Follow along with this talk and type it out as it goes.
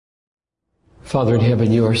Father in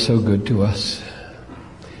heaven, you are so good to us.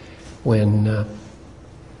 When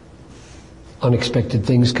unexpected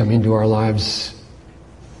things come into our lives,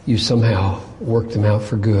 you somehow work them out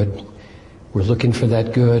for good. We're looking for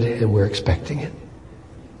that good and we're expecting it.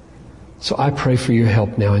 So I pray for your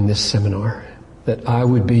help now in this seminar, that I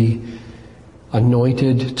would be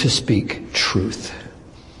anointed to speak truth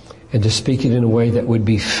and to speak it in a way that would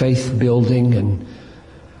be faith-building and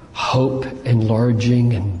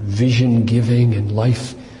hope-enlarging and vision-giving and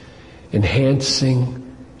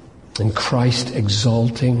life-enhancing and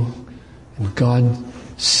Christ-exalting and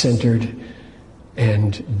God-centered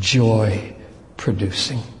and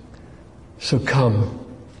joy-producing. So come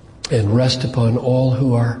and rest upon all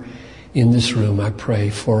who are in this room, I pray,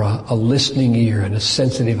 for a listening ear and a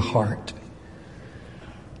sensitive heart.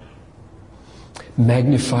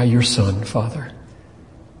 Magnify your Son, Father,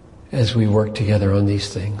 as we work together on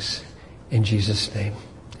these things. In Jesus' name,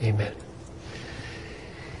 amen.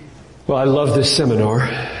 Well, I love this seminar,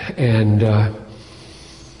 and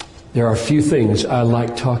there are a few things I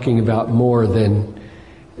like talking about more than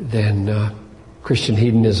Christian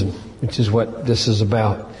hedonism, which is what this is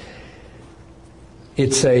about.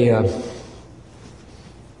 It's a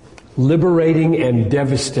liberating and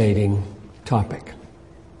devastating topic.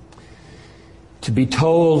 To be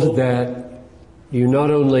told that you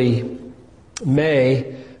not only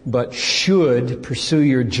may, but should pursue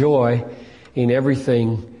your joy in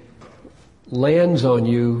everything lands on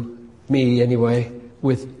you, me anyway,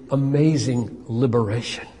 with amazing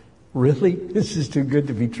liberation. Really? This is too good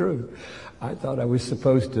to be true. I thought I was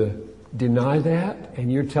supposed to deny that,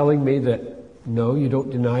 and you're telling me that no, you don't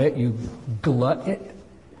deny it, you glut it.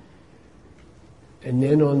 And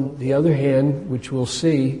then on the other hand, which we'll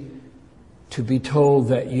see, to be told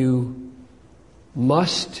that you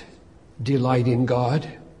must delight in God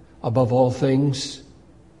above all things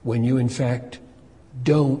when you in fact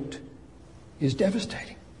don't is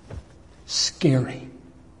devastating, scary.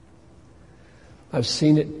 I've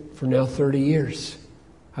seen it for now 30 years.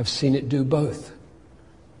 I've seen it do both.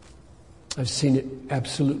 I've seen it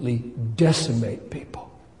absolutely decimate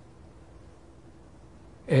people.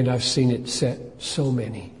 And I've seen it set so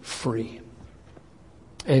many free.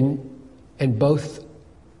 And both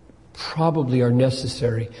probably are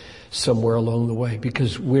necessary somewhere along the way,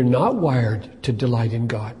 because we're not wired to delight in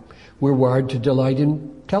God. We're wired to delight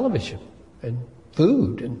in television and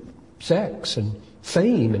food and sex and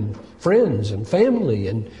fame and friends and family.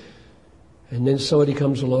 And then somebody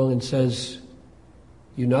comes along and says,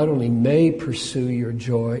 you not only may pursue your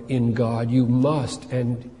joy in God, you must,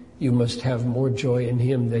 and you must have more joy in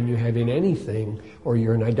Him than you have in anything, or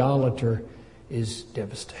you're an idolater, is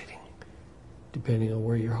devastating, depending on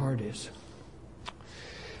where your heart is.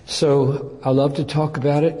 So I love to talk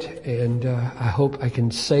about it, and I hope I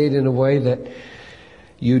can say it in a way that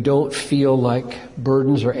you don't feel like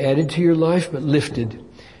burdens are added to your life, but lifted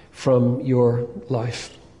from your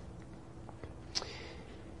life.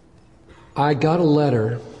 I got a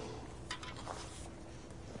letter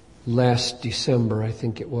last December, I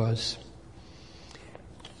think it was.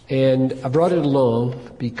 And I brought it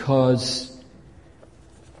along because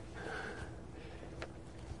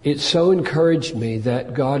it so encouraged me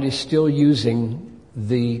that God is still using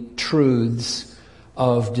the truths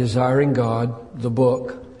of Desiring God, the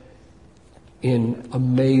book, in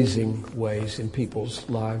amazing ways in people's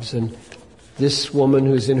lives. And this woman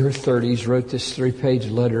who's in her 30s wrote this 3-page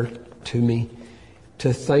letter to me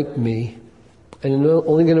to thank me. And I'm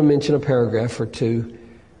only going to mention a paragraph or two.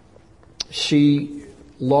 She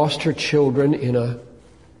lost her children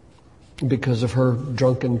because of her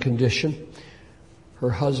drunken condition. Her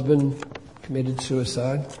husband committed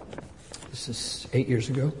suicide. This is 8 years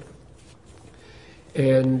ago.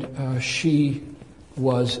 And she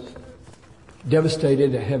was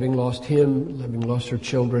devastated at having lost him, having lost her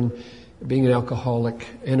children, being an alcoholic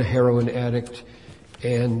and a heroin addict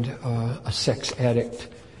and a sex addict,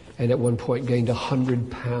 and at one point gained 100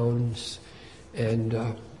 pounds. And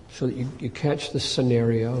so that you catch the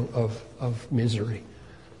scenario of misery.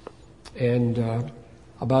 And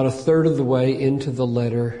about a third of the way into the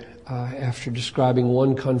letter, after describing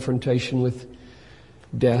one confrontation with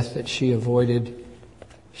death that she avoided,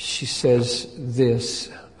 she says this,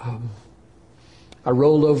 I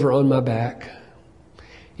rolled over on my back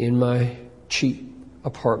in my cheap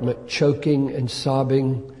apartment, choking and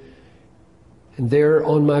sobbing, and there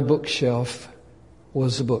on my bookshelf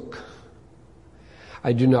was a book.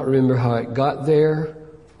 I do not remember how it got there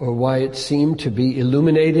or why it seemed to be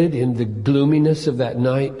illuminated in the gloominess of that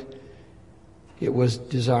night. It was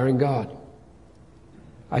Desiring God.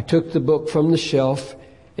 I took the book from the shelf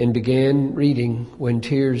and began reading when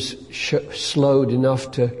tears slowed enough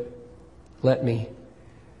to let me.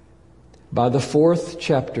 By the 4th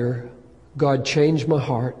chapter, God changed my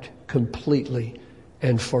heart completely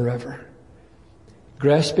and forever.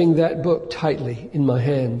 Grasping that book tightly in my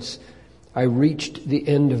hands, I reached the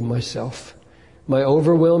end of myself. My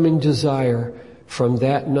overwhelming desire from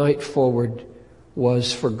that night forward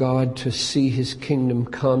was for God to see His kingdom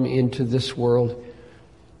come into this world,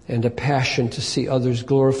 and a passion to see others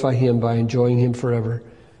glorify Him by enjoying Him forever.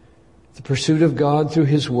 The pursuit of God through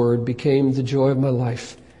His Word became the joy of my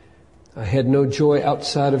life. I had no joy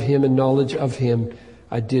outside of Him and knowledge of Him.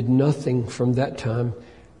 I did nothing from that time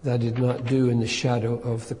that I did not do in the shadow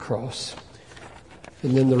of the cross.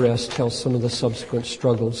 And then the rest tells some of the subsequent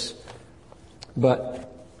struggles.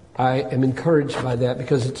 But I am encouraged by that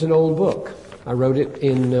because it's an old book. I wrote it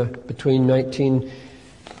in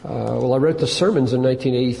I wrote the sermons in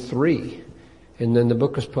 1983, and then the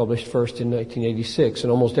book was published first in 1986, and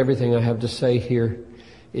almost everything I have to say here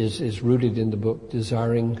is rooted in the book,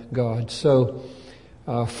 Desiring God. So,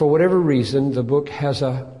 for whatever reason, the book has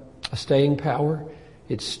a staying power.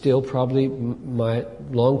 It's still probably my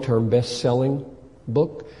long-term best-selling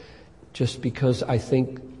book, just because I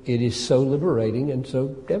think it is so liberating and so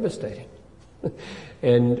devastating.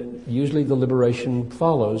 And usually the liberation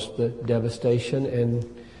follows the devastation,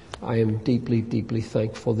 and I am deeply, deeply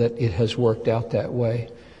thankful that it has worked out that way.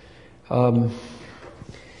 Let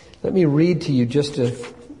me read to you just a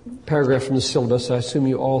paragraph from the syllabus. I assume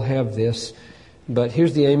you all have this, but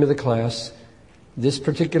here's the aim of the class. This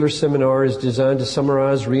particular seminar is designed to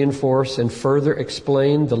summarize, reinforce, and further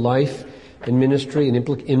explain the life and ministry and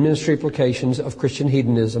ministry implications of Christian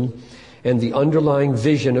hedonism and the underlying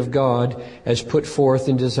vision of God as put forth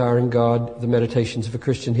in Desiring God, the Meditations of a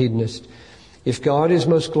Christian Hedonist. If God is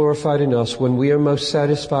most glorified in us when we are most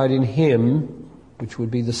satisfied in Him, which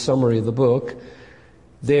would be the summary of the book,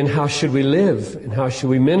 then how should we live and how should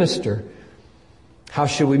we minister? How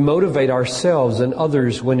should we motivate ourselves and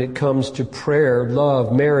others when it comes to prayer,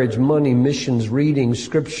 love, marriage, money, missions, reading,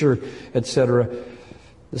 scripture, etc.?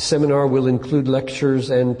 The seminar will include lectures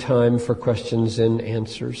and time for questions and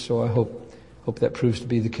answers. So I hope that proves to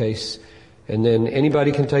be the case. And then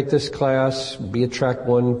anybody can take this class, be a track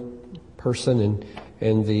 1 person,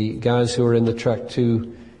 and the guys who are in the track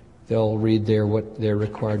 2, they'll read there what they're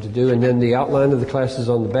required to do. And then the outline of the class is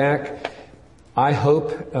on the back. I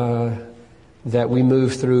hope that we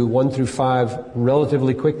move through 1 through 5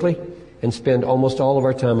 relatively quickly and spend almost all of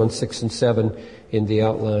our time on 6 and 7 in the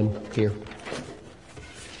outline here.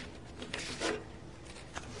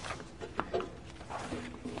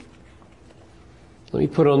 Let me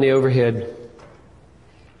put on the overhead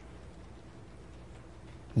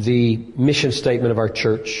the mission statement of our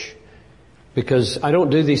church, because I don't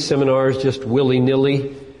do these seminars just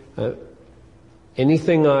willy-nilly.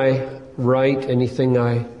 Anything I write, anything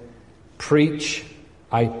I preach,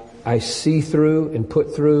 I see through and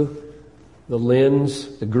put through the lens,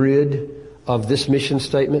 the grid of this mission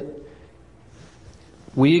statement.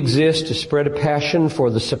 We exist to spread a passion for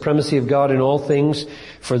the supremacy of God in all things,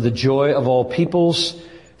 for the joy of all peoples,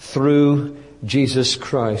 through Jesus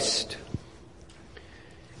Christ.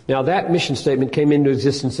 Now that mission statement came into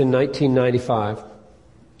existence in 1995.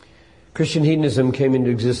 Christian hedonism came into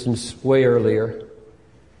existence way earlier.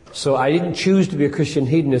 So I didn't choose to be a Christian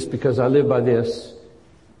hedonist because I live by this.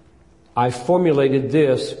 I formulated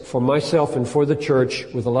this for myself and for the church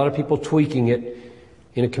with a lot of people tweaking it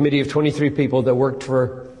in a committee of 23 people that worked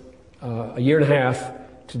for a year and a half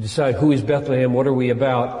to decide who is Bethlehem, what are we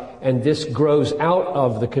about, and this grows out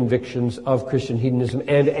of the convictions of Christian hedonism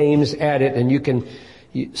and aims at it, and you can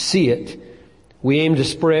see it. We aim to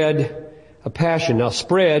spread a passion. Now,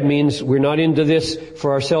 spread means we're not into this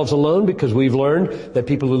for ourselves alone, because we've learned that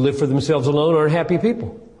people who live for themselves alone aren't happy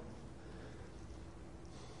people.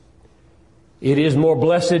 It is more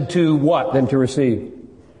blessed to what than to receive?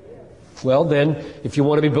 Well, then, if you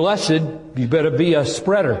want to be blessed, you better be a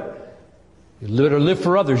spreader. You better live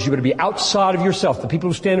for others. You better be outside of yourself. The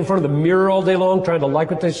people who stand in front of the mirror all day long trying to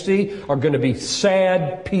like what they see are going to be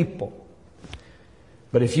sad people.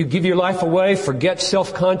 But if you give your life away, forget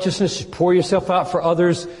self-consciousness, pour yourself out for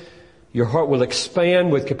others, your heart will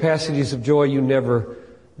expand with capacities of joy you never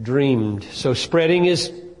dreamed. So spreading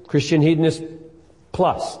is Christian hedonist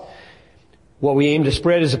plus. What we aim to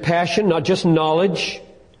spread is a passion, not just knowledge.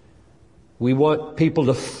 We want people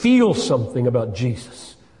to feel something about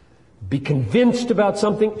Jesus, be convinced about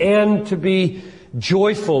something, and to be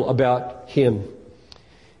joyful about Him.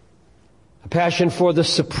 A passion for the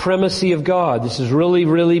supremacy of God. This is really,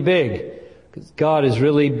 really big, because God is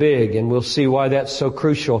really big, and we'll see why that's so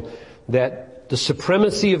crucial. That The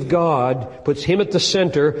supremacy of God puts Him at the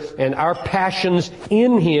center, and our passions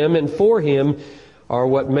in Him and for Him are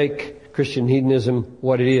what make Christian hedonism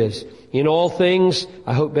what it is. In all things,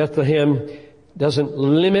 I hope Bethlehem doesn't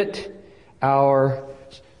limit our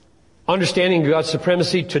understanding of God's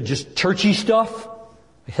supremacy to just churchy stuff.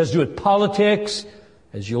 It has to do with politics,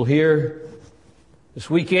 as you'll hear this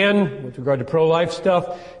weekend with regard to pro-life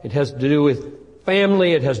stuff. It has to do with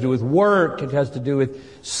family. It has to do with work. It has to do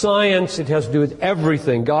with science. It has to do with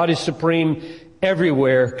everything. God is supreme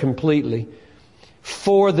everywhere completely.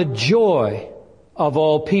 For the joy of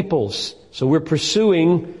all peoples. So we're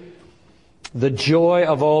pursuing the joy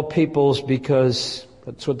of all peoples because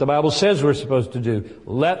that's what the Bible says we're supposed to do.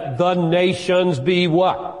 Let the nations be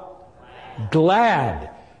what? Glad.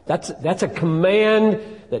 That's a command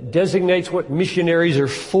that designates what missionaries are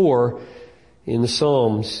for in the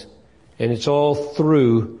Psalms. And it's all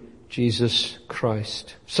through Jesus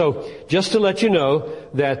Christ. So, just to let you know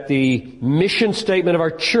that the mission statement of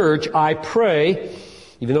our church, I pray,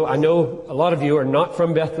 even though I know a lot of you are not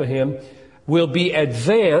from Bethlehem, will be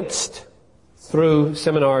advanced through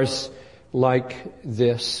seminars like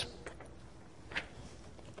this.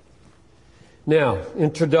 Now,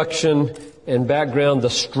 introduction and background, the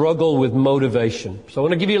struggle with motivation. So I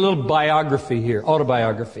want to give you a little biography here,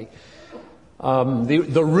 autobiography.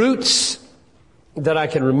 The roots that I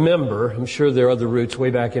can remember, I'm sure there are other roots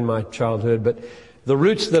way back in my childhood, but the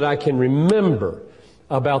roots that I can remember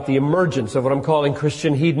about the emergence of what I'm calling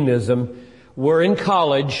Christian hedonism were in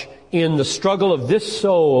college in the struggle of this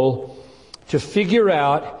soul to figure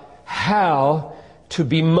out how to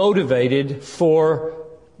be motivated for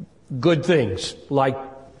good things, like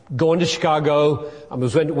going to Chicago. I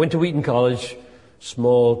went to Wheaton College,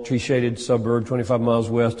 small tree-shaded suburb 25 miles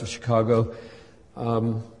west of Chicago.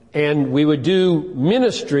 And we would do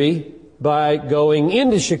ministry by going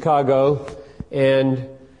into Chicago and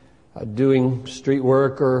doing street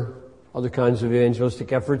work or other kinds of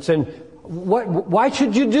evangelistic efforts. And why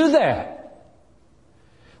should you do that?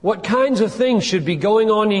 What kinds of things should be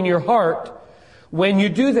going on in your heart when you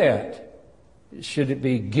do that? Should it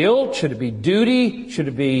be guilt? Should it be duty? Should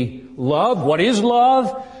it be love? What is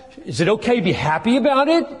love? Is it okay to be happy about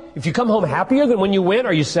it? If you come home happier than when you went,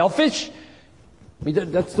 are you selfish? I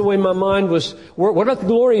mean, that's the way my mind was. What about the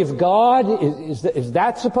glory of God? Is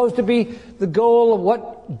that supposed to be the goal of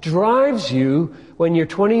what drives you when you're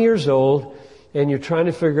 20 years old and you're trying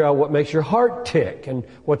to figure out what makes your heart tick and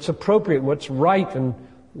what's appropriate and what's right and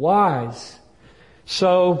wise?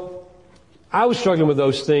 So I was struggling with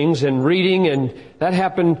those things and reading, and that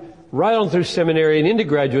happened right on through seminary and into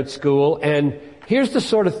graduate school. And here's the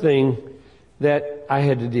sort of thing that I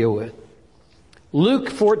had to deal with. Luke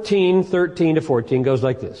 14:13-14 goes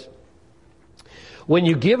like this. When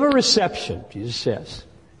you give a reception, Jesus says,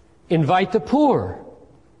 invite the poor,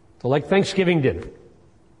 like Thanksgiving dinner,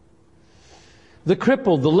 the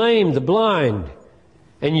crippled, the lame, the blind,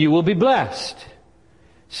 and you will be blessed,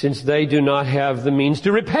 since they do not have the means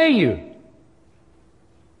to repay you.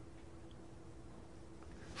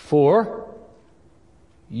 For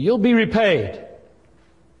you'll be repaid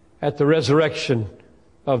at the resurrection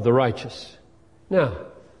of the righteous. Now,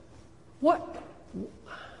 what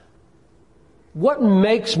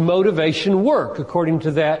makes motivation work according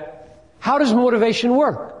to that? How does motivation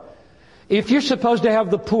work? If you're supposed to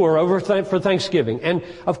have the poor over for Thanksgiving, and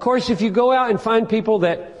of course if you go out and find people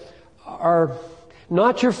that are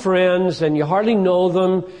not your friends and you hardly know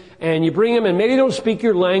them, and you bring them and maybe they don't speak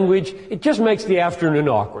your language, it just makes the afternoon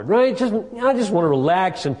awkward, right? I just want to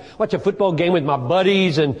relax and watch a football game with my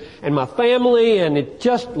buddies and my family, and it's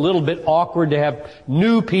just a little bit awkward to have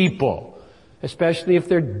new people, especially if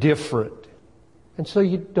they're different. And so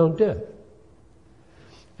you don't do it.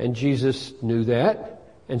 And Jesus knew that,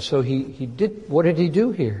 and so he did. What did he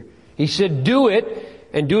do here? He said, do it,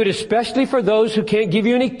 and do it especially for those who can't give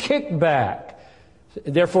you any kickback.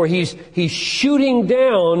 Therefore, he's shooting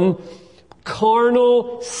down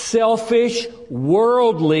carnal, selfish,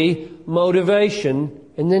 worldly motivation.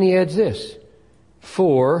 And then he adds this,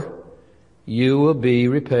 for you will be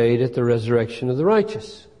repaid at the resurrection of the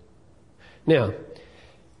righteous. Now,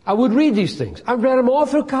 I would read these things. I read them all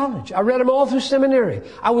through college. I read them all through seminary.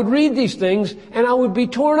 I would read these things and I would be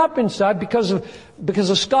torn up inside because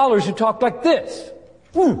of scholars who talked like this.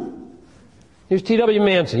 Here's T.W.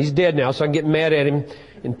 Manson. He's dead now, so I can get mad at him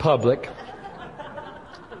in public.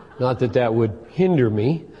 Not that that would hinder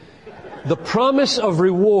me. The promise of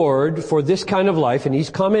reward for this kind of life, and he's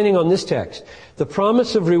commenting on this text, the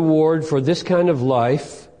promise of reward for this kind of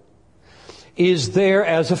life is there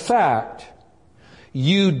as a fact.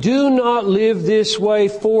 You do not live this way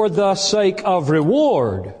for the sake of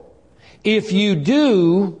reward. If you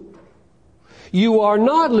do, you are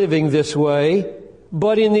not living this way,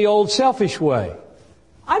 but in the old selfish way.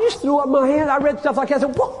 I just threw up my hand. I read stuff like that. I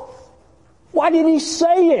said, what? Why didn't he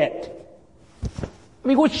say it? I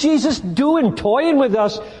mean, what's Jesus doing, toying with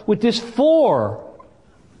us with this for?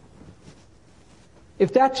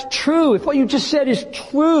 If that's true, if what you just said is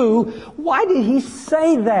true, why did he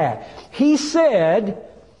say that? He said,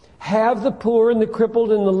 have the poor and the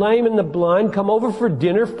crippled and the lame and the blind come over for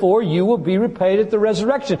dinner, for you will be repaid at the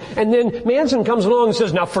resurrection. And then Manson comes along and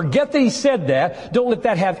says, now forget that he said that. Don't let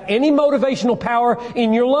that have any motivational power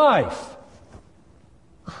in your life.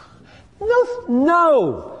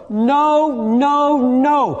 No.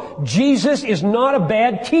 Jesus is not a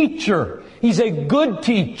bad teacher. He's a good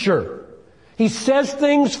teacher. He says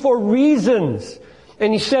things for reasons.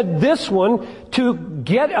 And he said this one to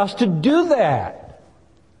get us to do that.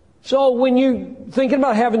 So when you're thinking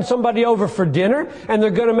about having somebody over for dinner and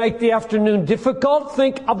they're going to make the afternoon difficult,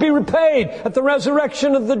 think, I'll be repaid at the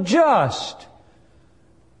resurrection of the just.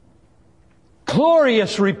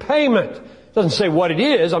 Glorious repayment. Doesn't say what it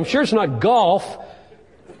is. I'm sure it's not golf.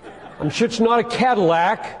 I'm sure it's not a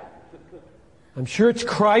Cadillac. I'm sure it's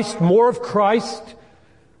Christ, more of Christ,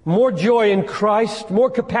 more joy in Christ, more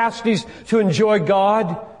capacities to enjoy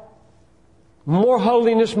God, more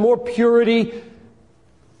holiness, more purity.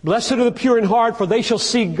 Blessed are the pure in heart, for they shall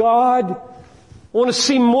see God. I want to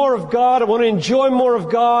see more of God. I want to enjoy more of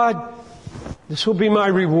God. This will be my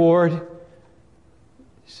reward.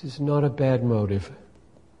 This is not a bad motive.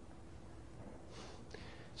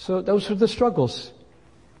 So those are the struggles.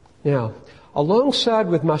 Now, alongside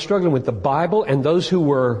with my struggling with the Bible and those who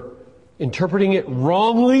were interpreting it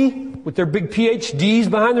wrongly with their big PhDs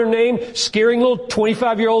behind their name, scaring little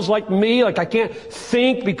 25-year-olds like me, like I can't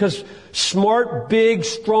think because smart, big,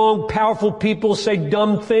 strong, powerful people say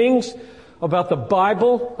dumb things about the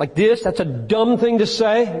Bible like this. That's a dumb thing to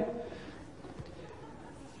say.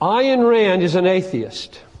 Ayn Rand is an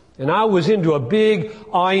atheist. And I was into a big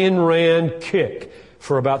Ayn Rand kick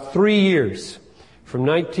for about 3 years. I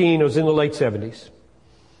was in the late 70s.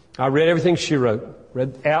 I read everything she wrote.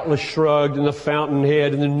 Read Atlas Shrugged and The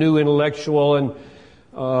Fountainhead and The New Intellectual and,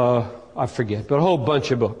 I forget, but a whole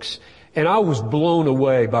bunch of books. And I was blown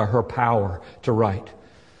away by her power to write.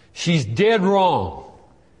 She's dead wrong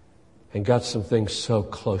and got some things so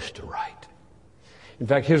close to right. In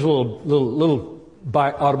fact, here's a little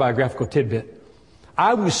autobiographical tidbit.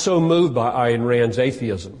 I was so moved by Ayn Rand's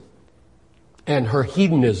atheism and her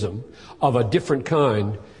hedonism of a different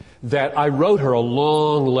kind that I wrote her a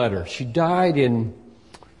long letter. She died in,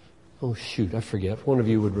 I forget. One of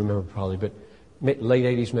you would remember probably, but late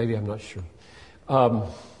 80s maybe, I'm not sure.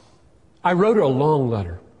 I wrote her a long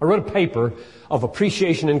letter. I wrote a paper of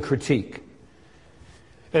appreciation and critique.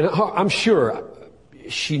 And I'm sure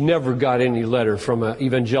she never got any letter from an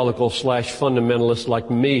evangelical / fundamentalist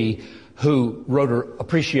like me who wrote her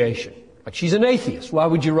appreciation. Like she's an atheist. Why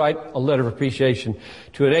would you write a letter of appreciation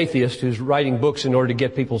to an atheist who's writing books in order to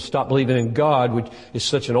get people to stop believing in God, which is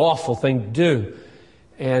such an awful thing to do?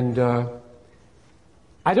 And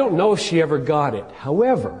I don't know if she ever got it.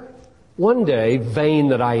 However, one day, vain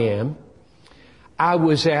that I am, I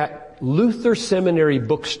was at Luther Seminary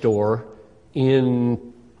Bookstore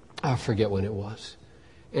in, I forget when it was.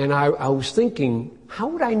 And I was thinking, how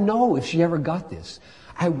would I know if she ever got this?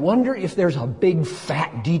 I wonder if there's a big,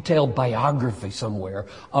 fat, detailed biography somewhere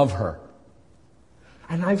of her.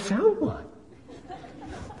 And I found one.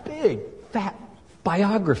 Big, fat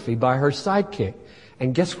biography by her sidekick.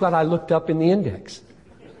 And guess what I looked up in the index?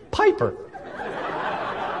 Piper.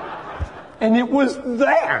 And it was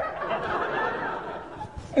there.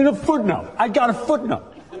 In a footnote. I got a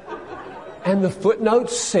footnote. And the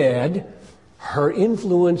footnote said her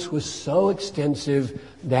influence was so extensive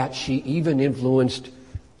that she even influenced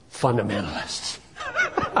fundamentalists.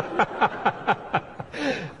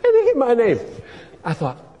 And they get my name. I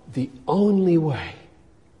thought, the only way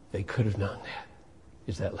they could have known that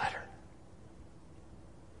is that letter.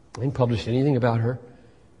 I didn't publish anything about her.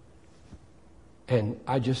 And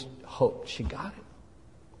I just hoped she got it.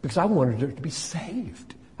 Because I wanted her to be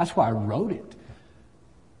saved. That's why I wrote it.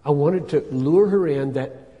 I wanted to lure her in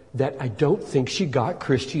that I don't think she got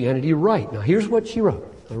Christianity right. Now here's what she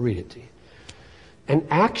wrote. I'll read it to you. An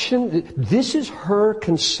action, this is her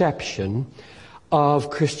conception of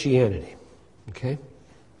Christianity. Okay?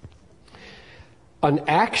 An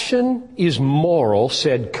action is moral,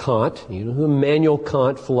 said Kant. You know who Immanuel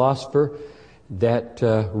Kant, philosopher, that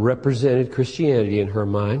represented Christianity in her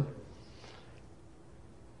mind.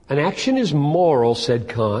 An action is moral, said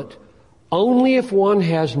Kant, only if one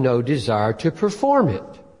has no desire to perform it.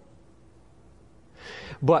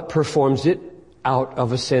 but performs it out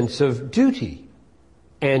of a sense of duty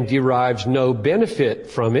and derives no benefit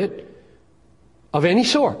from it of any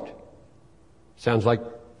sort. Sounds like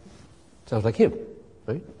him,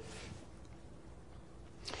 right?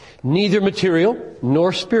 Neither material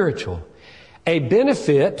nor spiritual. A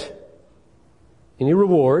benefit, any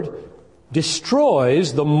reward,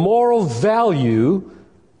 destroys the moral value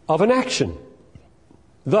of an action.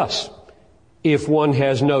 Thus, if one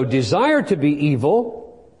has no desire to be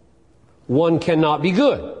evil, one cannot be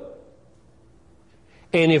good.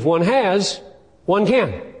 And if one has, one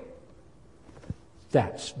can.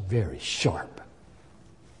 That's very sharp.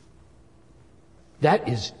 That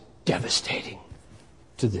is devastating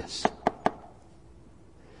to this.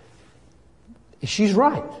 She's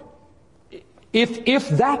right. If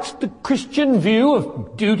that's the Christian view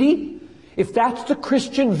of duty, if that's the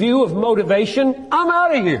Christian view of motivation, I'm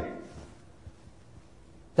out of here.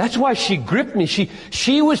 That's why she gripped me.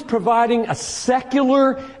 She was providing a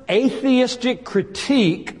secular, atheistic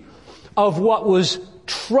critique of what was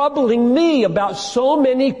troubling me about so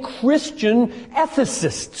many Christian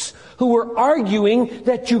ethicists who were arguing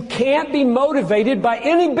that you can't be motivated by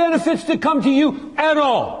any benefits that come to you at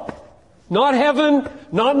all. Not heaven,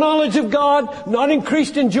 not knowledge of God, not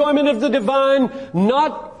increased enjoyment of the divine,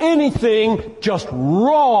 not anything, just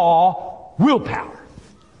raw willpower.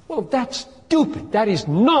 Well, that's stupid. That is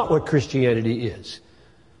not what Christianity is.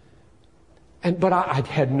 But I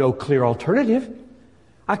had no clear alternative.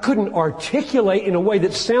 I couldn't articulate in a way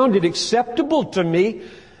that sounded acceptable to me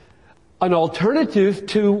an alternative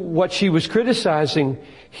to what she was criticizing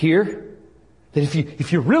here. That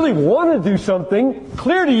if you really want to do something,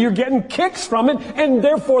 clearly you're getting kicks from it, and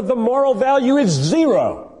therefore the moral value is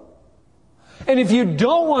zero. And if you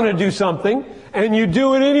don't want to do something, and you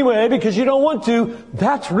do it anyway because you don't want to,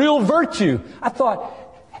 that's real virtue. I thought,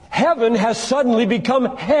 heaven has suddenly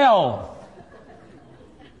become hell.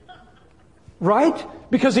 Right?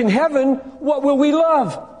 Because in heaven, what will we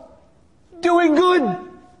love? Doing good.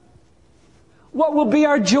 What will be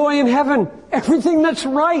our joy in heaven? Everything that's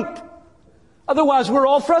right. Otherwise, we're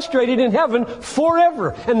all frustrated in heaven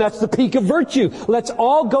forever. And that's the peak of virtue. Let's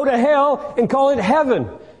all go to hell and call it heaven.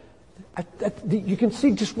 You can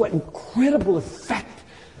see just what incredible effect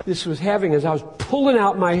this was having as I was pulling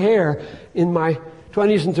out my hair in my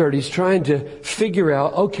 20s and 30s trying to figure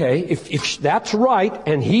out, okay, if that's right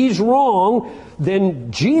and he's wrong,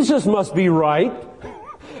 then Jesus must be right.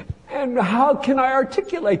 And how can I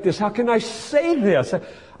articulate this? How can I say this?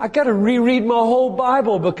 I've got to reread my whole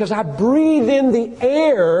Bible because I breathe in the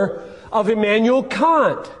air of Immanuel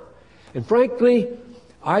Kant. And frankly,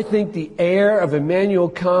 I think the air of Immanuel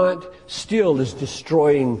Kant still is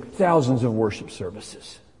destroying thousands of worship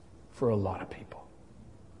services for a lot of people.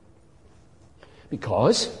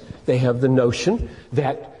 Because they have the notion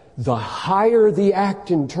that the higher the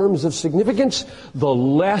act in terms of significance, the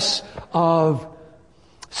less of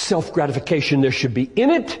self-gratification there should be in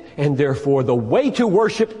it, and therefore the way to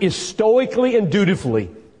worship is stoically and dutifully.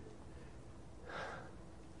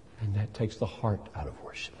 And that takes the heart out of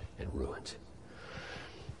worship and ruins it.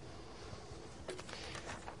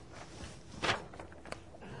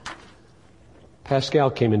 Pascal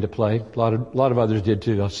came into play. A lot of others did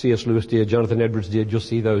too. C.S. Lewis did. Jonathan Edwards did. You'll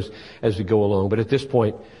see those as we go along. But at this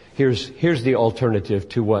point, here's the alternative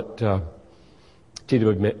to what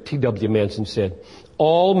T.W. Manson said.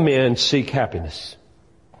 All men seek happiness.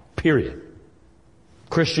 Period.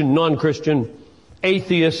 Christian, non-Christian,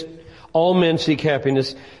 atheist, all men seek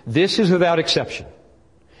happiness. This is without exception.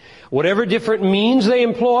 Whatever different means they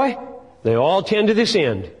employ, they all tend to this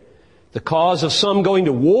end. The cause of some going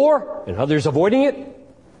to war and others avoiding it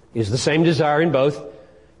is the same desire in both,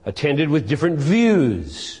 attended with different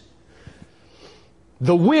views.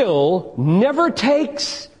 The will never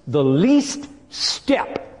takes the least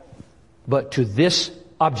step but to this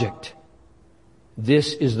object.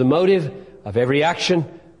 This is the motive of every action,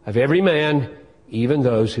 of every man, even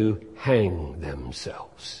those who hang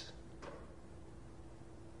themselves.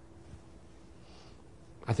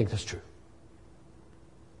 I think that's true.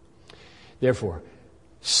 Therefore,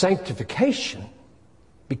 sanctification,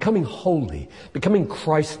 becoming holy, becoming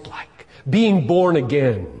Christ-like, being born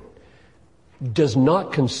again, does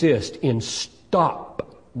not consist in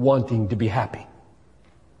stop wanting to be happy.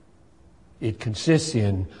 It consists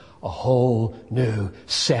in a whole new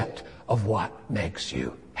set of what makes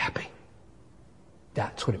you happy.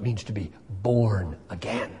 That's what it means to be born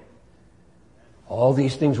again. All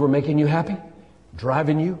these things were making you happy,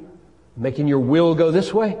 driving you, making your will go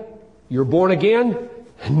this way. You're born again.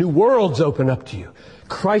 New worlds open up to you.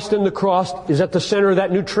 Christ and the cross is at the center of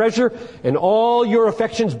that new treasure, and all your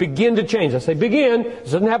affections begin to change. I say begin.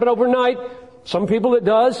 This doesn't happen overnight. Some people it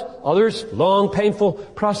does. Others, long, painful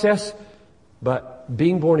process. But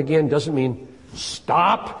being born again doesn't mean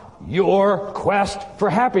stop your quest for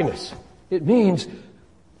happiness. It means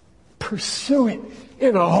pursue it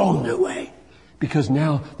in a whole new way. Because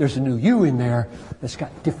now there's a new you in there that's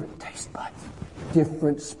got different taste buds.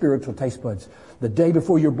 Different spiritual taste buds. The day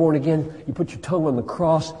before you're born again, you put your tongue on the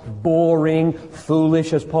cross. Boring,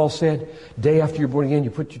 foolish, as Paul said. Day after you're born again, you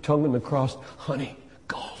put your tongue on the cross. Honey,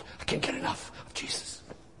 gold. I can't get enough of Jesus.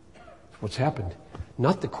 What's happened?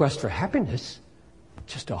 Not the quest for happiness.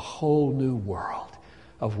 Just a whole new world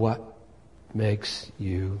of what makes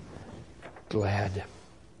you glad.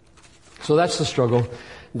 So that's the struggle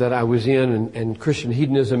that I was in, and Christian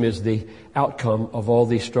hedonism is the outcome of all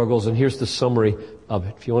these struggles. And here's the summary of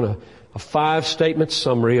it. If you want a 5-statement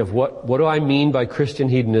summary of what do I mean by Christian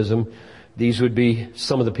hedonism, these would be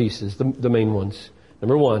some of the pieces, the main ones.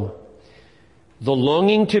 Number 1, the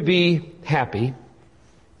longing to be happy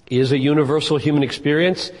is a universal human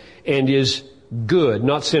experience and is good,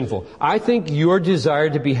 not sinful. I think your desire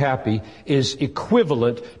to be happy is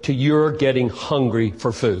equivalent to your getting hungry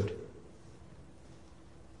for food.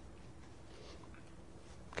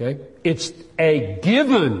 Okay? It's a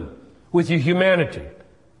given with your humanity.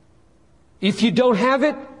 If you don't have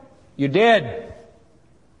it, you're dead.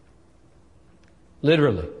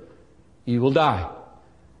 Literally. You will die.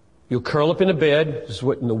 You'll curl up in a bed. This is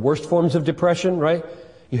what in the worst forms of depression, right?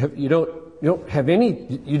 You don't have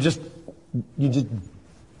any, you just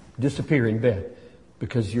disappear in bed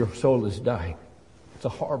because your soul is dying. It's a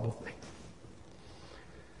horrible thing.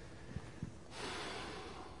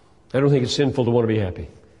 I don't think it's sinful to want to be happy.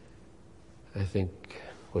 I think,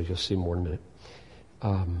 well, you'll see more in a minute.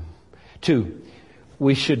 2,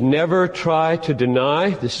 we should never try to deny,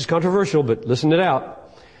 this is controversial, but listen it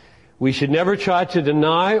out. We should never try to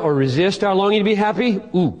deny or resist our longing to be happy.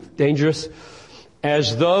 Ooh, dangerous.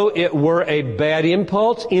 As though it were a bad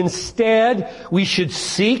impulse. Instead, we should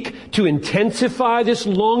seek to intensify this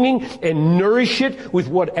longing and nourish it with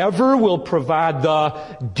whatever will provide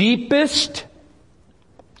the deepest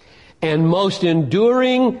and most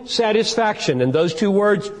enduring satisfaction. And those 2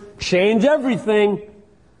 words change everything.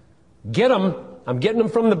 Get them. I'm getting them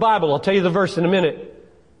from the Bible. I'll tell you the verse in a minute.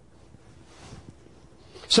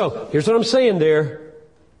 So, here's what I'm saying there.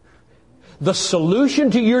 The solution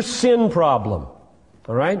to your sin problem.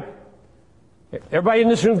 All right? Everybody in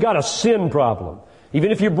this room's got a sin problem.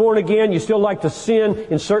 Even if you're born again, you still like to sin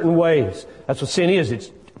in certain ways. That's what sin is. It's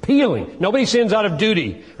appealing. Nobody sins out of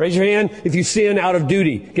duty. Raise your hand if you sin out of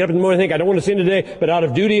duty. Get up in the morning and think, I don't want to sin today, but out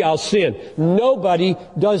of duty I'll sin. Nobody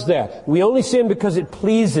does that. We only sin because it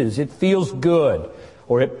pleases, it feels good,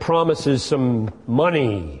 or it promises some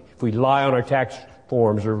money if we lie on our tax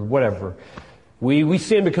forms or whatever. We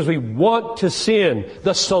sin because we want to sin.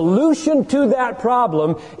 The solution to that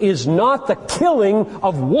problem is not the killing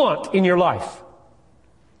of want in your life.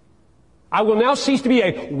 I will now cease to be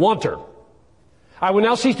a wanter. I will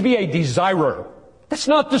now cease to be a desirer. That's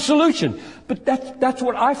not the solution. But that's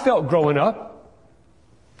what I felt growing up.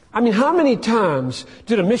 I mean, how many times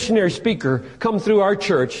did a missionary speaker come through our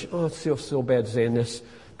church? Oh, it feels so bad saying this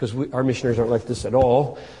because our missionaries aren't like this at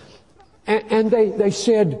all. And they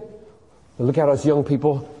said, look at us young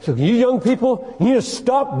people. So you young people, you need to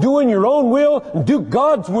stop doing your own will and do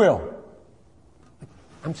God's will.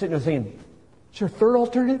 I'm sitting there thinking, is there a third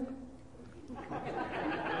alternative?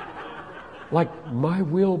 Like my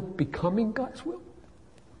will becoming God's will?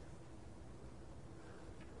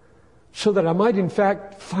 So that I might in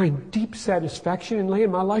fact find deep satisfaction in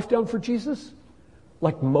laying my life down for Jesus?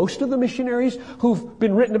 Like most of the missionaries who've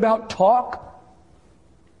been written about talk?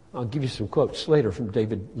 I'll give you some quotes later from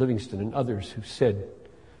David Livingstone and others who said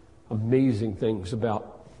amazing things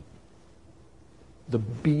about the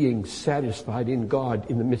being satisfied in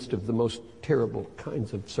God in the midst of the most terrible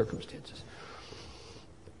kinds of circumstances.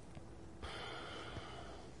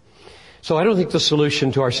 So I don't think the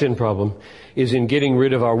solution to our sin problem is in getting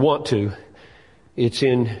rid of our want to. It's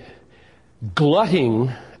in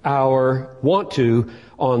glutting our want to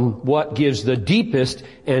on what gives the deepest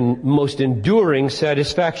and most enduring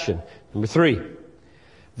satisfaction. Number 3,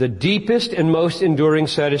 the deepest and most enduring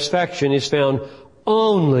satisfaction is found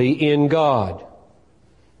only in God.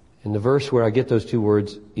 And the verse where I get those 2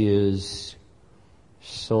 words is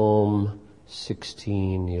Psalm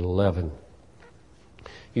 16:11.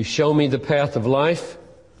 You show me the path of life.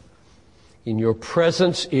 In your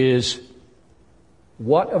presence is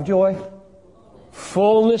what of joy?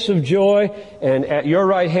 Fullness of joy. And at your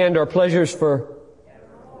right hand are pleasures for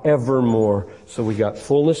forevermore. So we got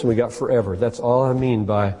fullness and we got forever. That's all I mean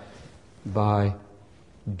by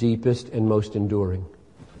deepest and most enduring.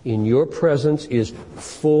 In your presence is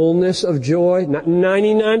fullness of joy, not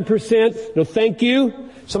 99%. No, thank you.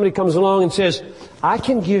 Somebody comes along and says, I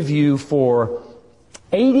can give you for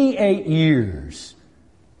 88 years,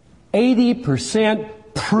 80%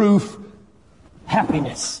 proof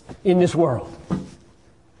happiness in this world.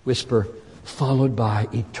 Whisper, followed by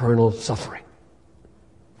eternal suffering.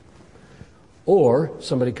 Or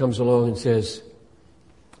somebody comes along and says,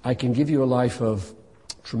 I can give you a life of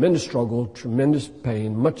tremendous struggle, tremendous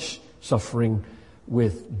pain, much suffering,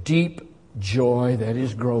 with deep joy that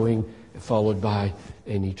is growing, followed by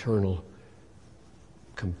an eternal,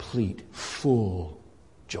 complete, full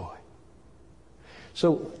joy.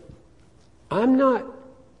 So, I'm not,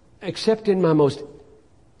 except in my most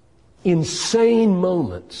insane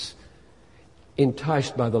moments,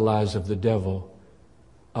 enticed by the lies of the devil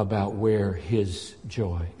about where his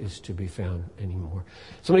joy is to be found anymore.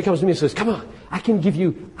 Somebody comes to me and says, come on, I can give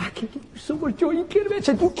you so much joy you can't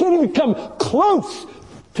imagine. You can't even come close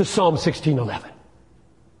to Psalm 16:11.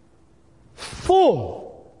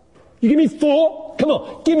 Full. You give me full? Come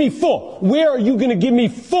on, give me full. Where are you going to give me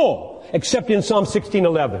full? Except in Psalm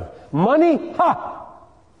 16:11. Money? Ha!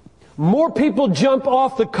 More people jump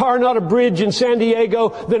off the Coronado Bridge in San Diego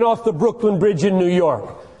than off the Brooklyn Bridge in New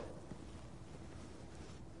York.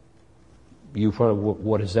 You probably,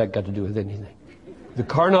 what has that got to do with anything? The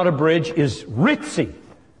Coronado Bridge is ritzy.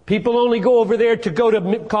 People only go over there to go to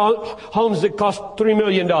homes that cost $3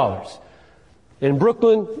 million. In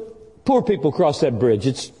Brooklyn, poor people cross that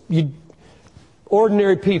bridge.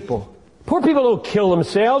 Ordinary people. Poor people don't kill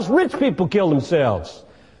themselves. Rich people kill themselves.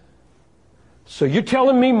 So you're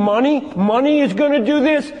telling me money is going to do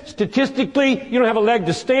this? Statistically, you don't have a leg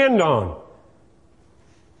to stand on.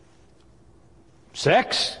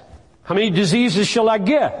 Sex? How many diseases shall I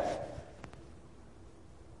get?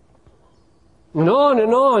 And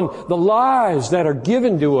on, the lies that are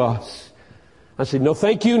given to us. I said, no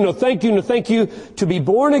thank you, no thank you, no thank you. To be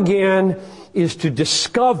born again is to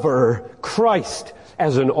discover Christ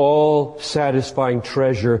as an all-satisfying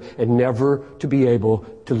treasure and never to be able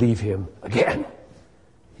to leave Him again.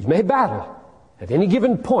 You may battle. At any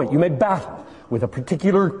given point, you may battle with a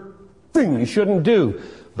particular thing you shouldn't do.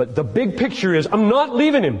 But the big picture is, I'm not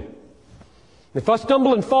leaving Him. If I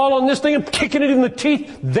stumble and fall on this thing, I'm kicking it in the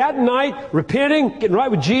teeth that night, repenting, getting right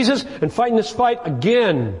with Jesus, and fighting this fight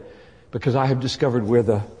again. Because I have discovered where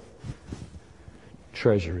the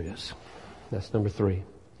treasure is. That's number 3.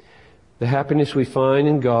 The happiness we find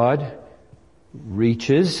in God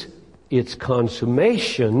reaches its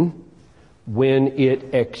consummation when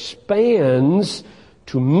it expands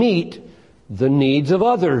to meet the needs of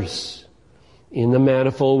others in the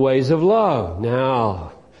manifold ways of love.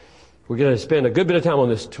 Now, we're going to spend a good bit of time on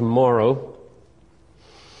this tomorrow.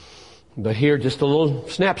 But here, just a little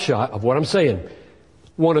snapshot of what I'm saying.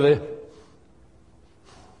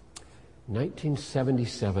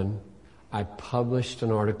 1977, I published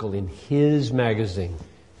an article in His Magazine.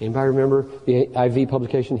 Anybody remember the IV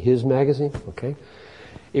publication, His Magazine? Okay.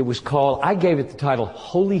 It was called, I gave it the title,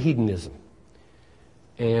 Holy Hedonism.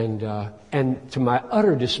 And to my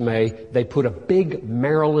utter dismay, they put a big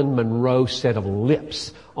Marilyn Monroe set of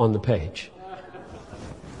lips on the page.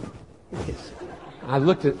 Yes. I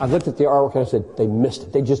looked at the artwork and I said, they missed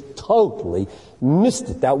it. They just totally missed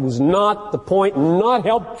it. That was not the point, not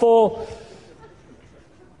helpful.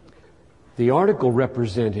 The article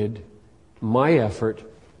represented my effort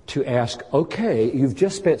to ask, okay, you've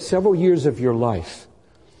just spent several years of your life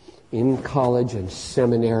in college and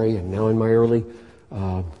seminary and now in my early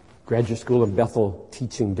graduate school in Bethel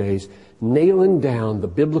teaching days, nailing down the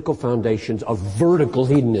biblical foundations of vertical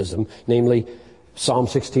hedonism, namely Psalm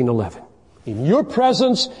 16:11. In your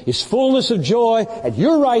presence is fullness of joy. At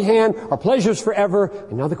your right hand are pleasures forever.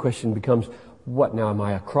 And now the question becomes, what now? Am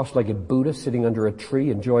I a cross-legged Buddha sitting under a tree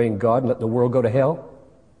enjoying God and letting the world go to hell?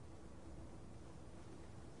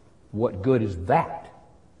 What good is that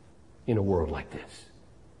in a world like this?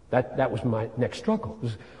 That was my next struggle.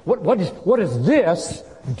 What is this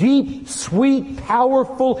deep, sweet,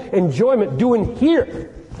 powerful enjoyment doing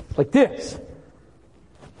here? Like this.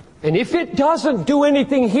 And if it doesn't do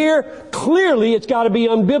anything here, clearly it's got to be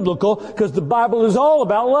unbiblical, because the Bible is all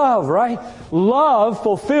about love, right? Love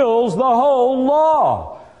fulfills the whole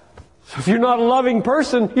law. So if you're not a loving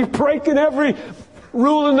person, you're breaking every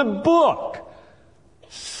rule in the book.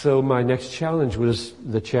 So my next challenge was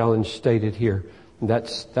the challenge stated here.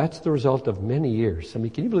 That's the result of many years. I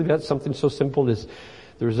mean, can you believe that's something so simple as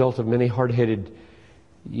the result of many hard-headed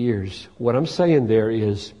years? What I'm saying there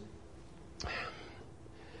is,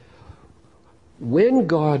 When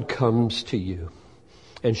God comes to you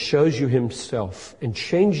and shows you himself and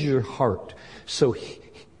changes your heart so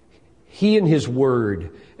he and his word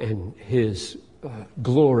and his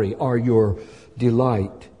glory are your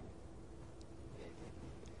delight,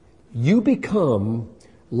 you become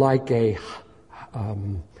like a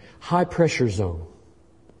high pressure zone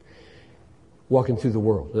walking through the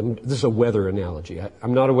world. This is a weather analogy.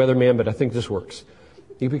 I'm not a weatherman, but I think this works.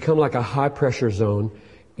 You become like a high pressure zone.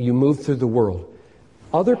 You move through the world.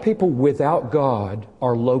 Other people without God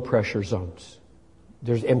are low pressure zones.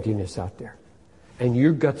 There's emptiness out there. And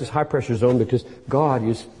you've got this high pressure zone because God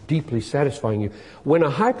is deeply satisfying you. When a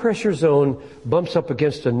high pressure zone bumps up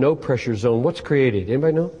against a no pressure zone, what's created?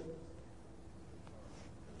 Anybody know?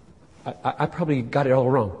 I probably got it all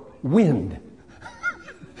wrong. Wind.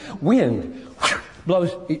 Wind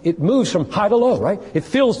blows. It moves from high to low, right? It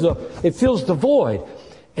fills the void.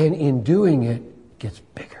 And in doing it, gets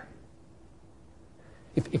bigger.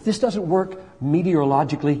 If this doesn't work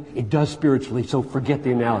meteorologically, it does spiritually, so forget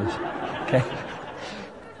the analogy. Okay?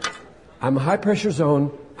 I'm a high pressure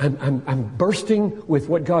zone. I'm bursting with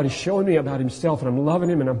what God is showing me about himself, and I'm loving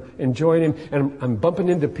him and I'm enjoying him, and I'm bumping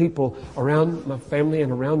into people around my family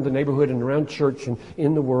and around the neighborhood and around church and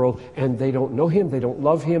in the world, and they don't know him, they don't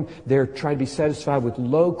love him, they're trying to be satisfied with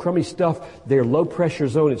low, crummy stuff, their low pressure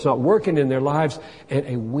zone, it's not working in their lives, and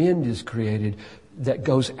a wind is created that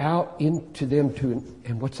goes out into them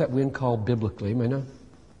and what's that wind called biblically? Am I know?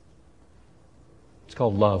 It's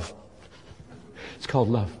called love. It's called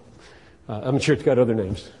love. I'm sure it's got other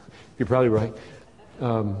names. You're probably right.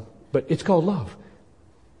 But it's called love.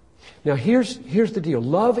 Now here's the deal.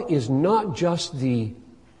 Love is not just the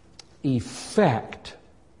effect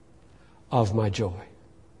of my joy.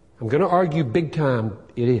 I'm going to argue big time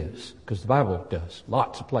it is, because the Bible does.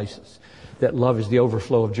 Lots of places that love is the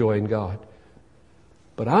overflow of joy in God.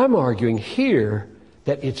 But I'm arguing here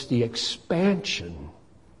that it's the expansion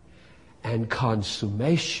and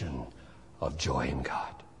consummation of joy in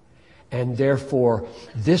God. And therefore,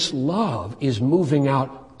 this love is moving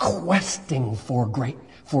out, questing for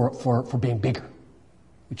being bigger,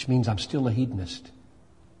 which means I'm still a hedonist.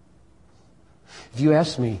 If you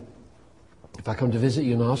ask me, if I come to visit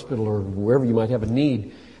you in the hospital or wherever you might have a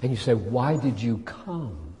need, and you say, why did you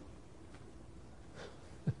come?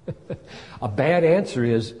 A bad answer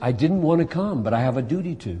is, I didn't want to come, but I have a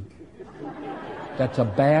duty to. That's a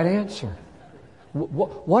bad answer.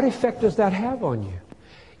 What effect does that have on you?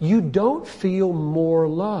 You don't feel more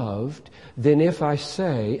loved than if I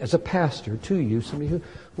say, as a pastor to you, somebody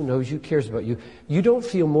who knows you, cares about you, you don't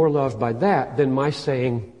feel more loved by that than my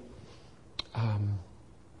saying,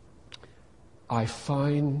 I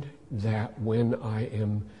find that when I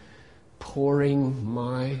am pouring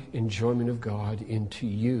my enjoyment of God into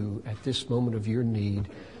you at this moment of your need,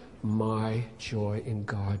 my joy in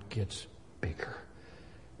God gets bigger.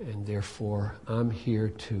 And therefore, I'm here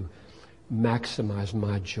to maximize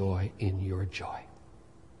my joy in your joy.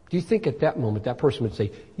 Do you think at that moment that person would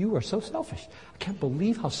say, you are so selfish. I can't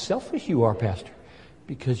believe how selfish you are, Pastor,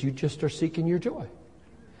 because you just are seeking your joy.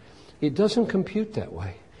 It doesn't compute that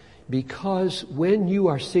way, because when you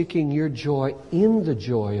are seeking your joy in the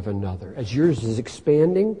joy of another, as yours is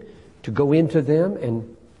expanding to go into them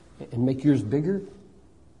and make yours bigger,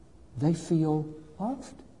 they feel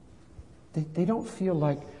loved. They don't feel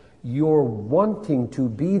like your wanting to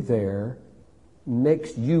be there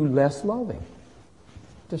makes you less loving.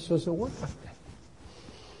 This doesn't work like that.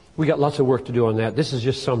 We got lots of work to do on that. This is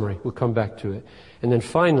just summary. We'll come back to it. And then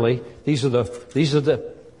finally, these are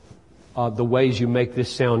the ways you make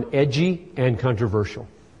this sound edgy and controversial.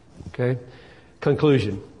 Okay?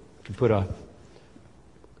 Conclusion. You can put a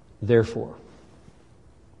therefore.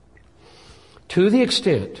 To the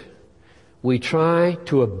extent we try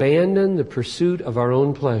to abandon the pursuit of our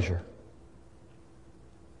own pleasure,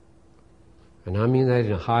 and I mean that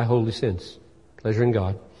in a high holy sense, pleasure in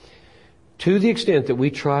God. To the extent that we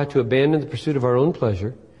try to abandon the pursuit of our own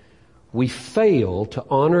pleasure, we fail to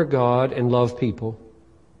honor God and love people.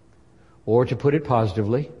 Or to put it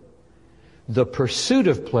positively, the pursuit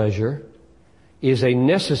of pleasure is a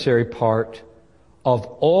necessary part of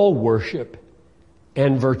all worship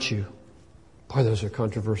and virtue. Boy, those are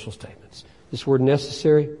controversial statements. This word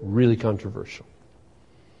necessary, really controversial.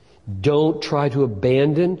 Don't try to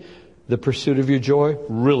abandon the pursuit of your joy,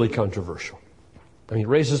 really controversial. I mean, it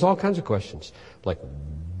raises all kinds of questions. Like,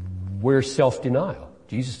 where's self-denial?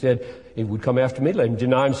 Jesus said, he would come after me, let him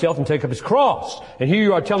deny himself and take up his cross. And here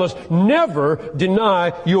you are telling us, never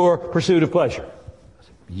deny your pursuit of pleasure. I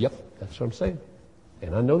said, yep, that's what I'm saying.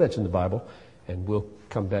 And I know that's in the Bible, and we'll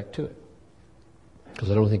come back to it,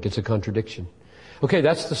 because I don't think it's a contradiction. Okay,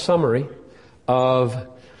 that's the summary. of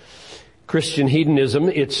Christian hedonism.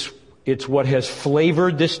 It's what has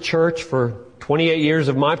flavored this church for 28 years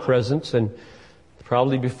of my presence, and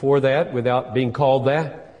probably before that without being called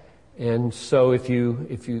that. And so if you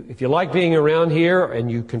like being around here and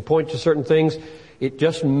you can point to certain things, it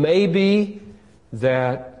just may be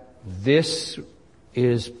that this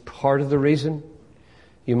is part of the reason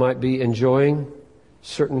you might be enjoying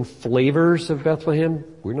certain flavors of Bethlehem.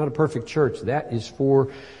 We're not a perfect church, that is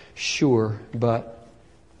for sure, but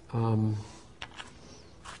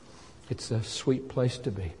it's a sweet place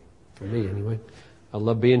to be, for me anyway. I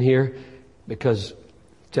love being here because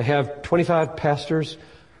to have 25 pastors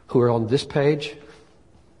who are on this page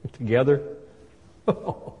together,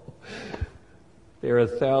 there are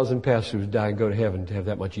 1,000 pastors who die and go to heaven to have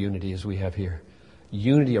that much unity as we have here.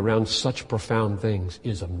 Unity around such profound things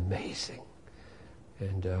is amazing.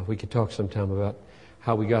 And we could talk sometime about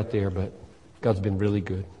how we got there, but God's been really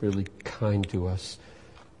good, really kind to us.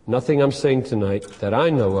 Nothing I'm saying tonight that I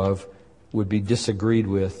know of would be disagreed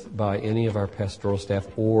with by any of our pastoral staff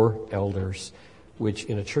or elders, which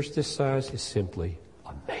in a church this size is simply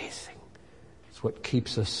amazing. It's what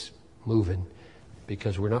keeps us moving,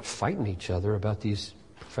 because we're not fighting each other about these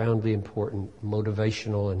profoundly important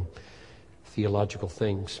motivational and theological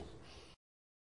things.